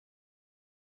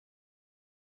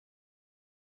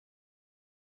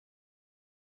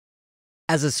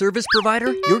As a service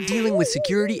provider, you're dealing with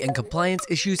security and compliance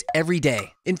issues every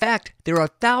day. In fact, there are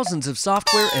thousands of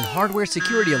software and hardware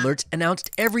security alerts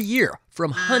announced every year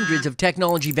from hundreds of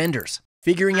technology vendors.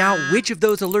 Figuring out which of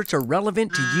those alerts are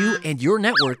relevant to you and your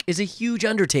network is a huge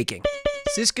undertaking.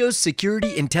 Cisco's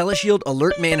Security IntelliShield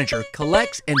Alert Manager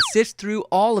collects and sifts through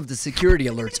all of the security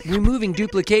alerts, removing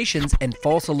duplications and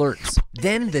false alerts.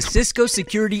 Then, the Cisco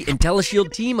Security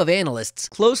IntelliShield team of analysts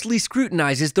closely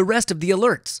scrutinizes the rest of the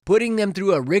alerts, putting them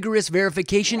through a rigorous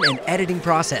verification and editing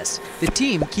process. The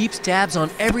team keeps tabs on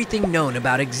everything known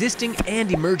about existing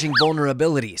and emerging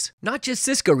vulnerabilities. Not just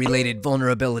Cisco-related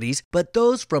vulnerabilities, but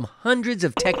those from hundreds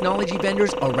of technology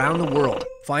vendors around the world.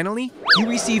 Finally, you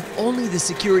receive only the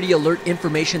security alert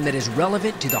information that is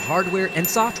relevant to the hardware and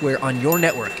software on your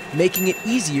network, making it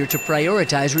easier to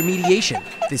prioritize remediation.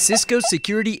 The Cisco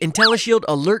Security IntelliShield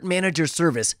Alert Manager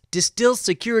service distills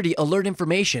security alert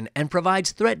information and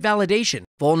provides threat validation,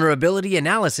 vulnerability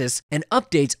analysis, and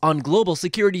updates on global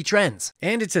security trends.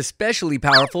 And it's especially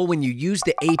powerful when you use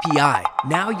the API.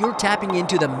 Now you're tapping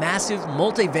into the massive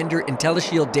multi-vendor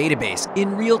IntelliShield database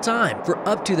in real time for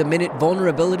up-to-the-minute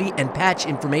vulnerability and patch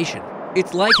information.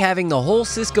 It's like having the whole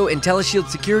Cisco IntelliShield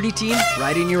security team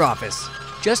right in your office.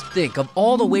 Just think of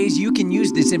all the ways you can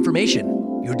use this information.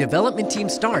 Your development team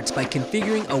starts by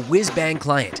configuring a whiz-bang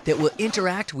client that will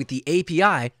interact with the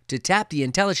API to tap the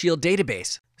IntelliShield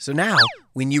database. So now,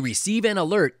 when you receive an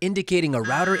alert indicating a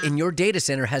router in your data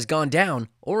center has gone down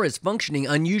or is functioning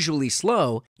unusually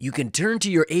slow, you can turn to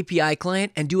your API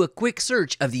client and do a quick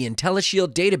search of the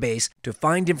IntelliShield database to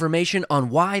find information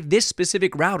on why this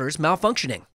specific router is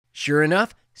malfunctioning. Sure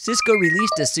enough, Cisco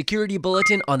released a security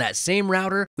bulletin on that same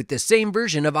router with the same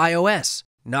version of iOS.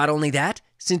 Not only that,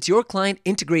 since your client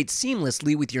integrates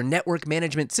seamlessly with your network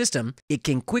management system, it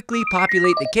can quickly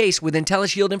populate the case with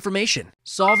IntelliShield information,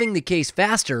 solving the case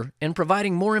faster and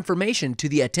providing more information to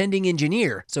the attending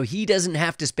engineer so he doesn't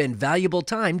have to spend valuable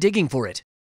time digging for it.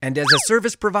 And as a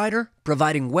service provider,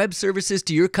 providing web services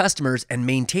to your customers and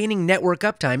maintaining network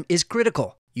uptime is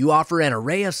critical. You offer an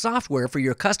array of software for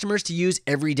your customers to use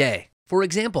every day. For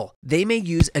example, they may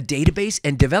use a database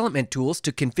and development tools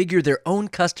to configure their own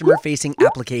customer-facing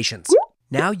applications.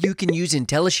 Now you can use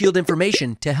IntelliShield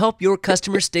information to help your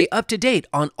customers stay up to date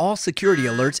on all security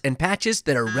alerts and patches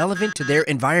that are relevant to their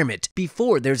environment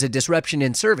before there's a disruption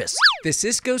in service. The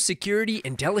Cisco Security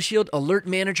IntelliShield Alert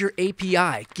Manager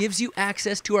API gives you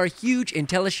access to our huge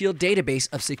IntelliShield database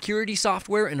of security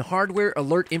software and hardware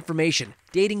alert information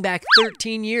dating back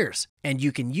 13 years. And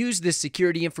you can use this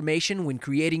security information when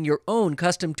creating your own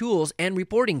custom tools and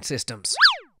reporting systems.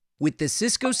 With the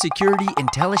Cisco Security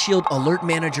IntelliShield Alert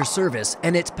Manager service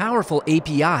and its powerful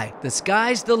API, the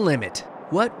sky's the limit.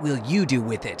 What will you do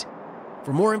with it?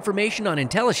 For more information on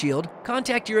IntelliShield,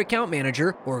 contact your account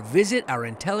manager or visit our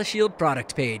IntelliShield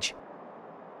product page.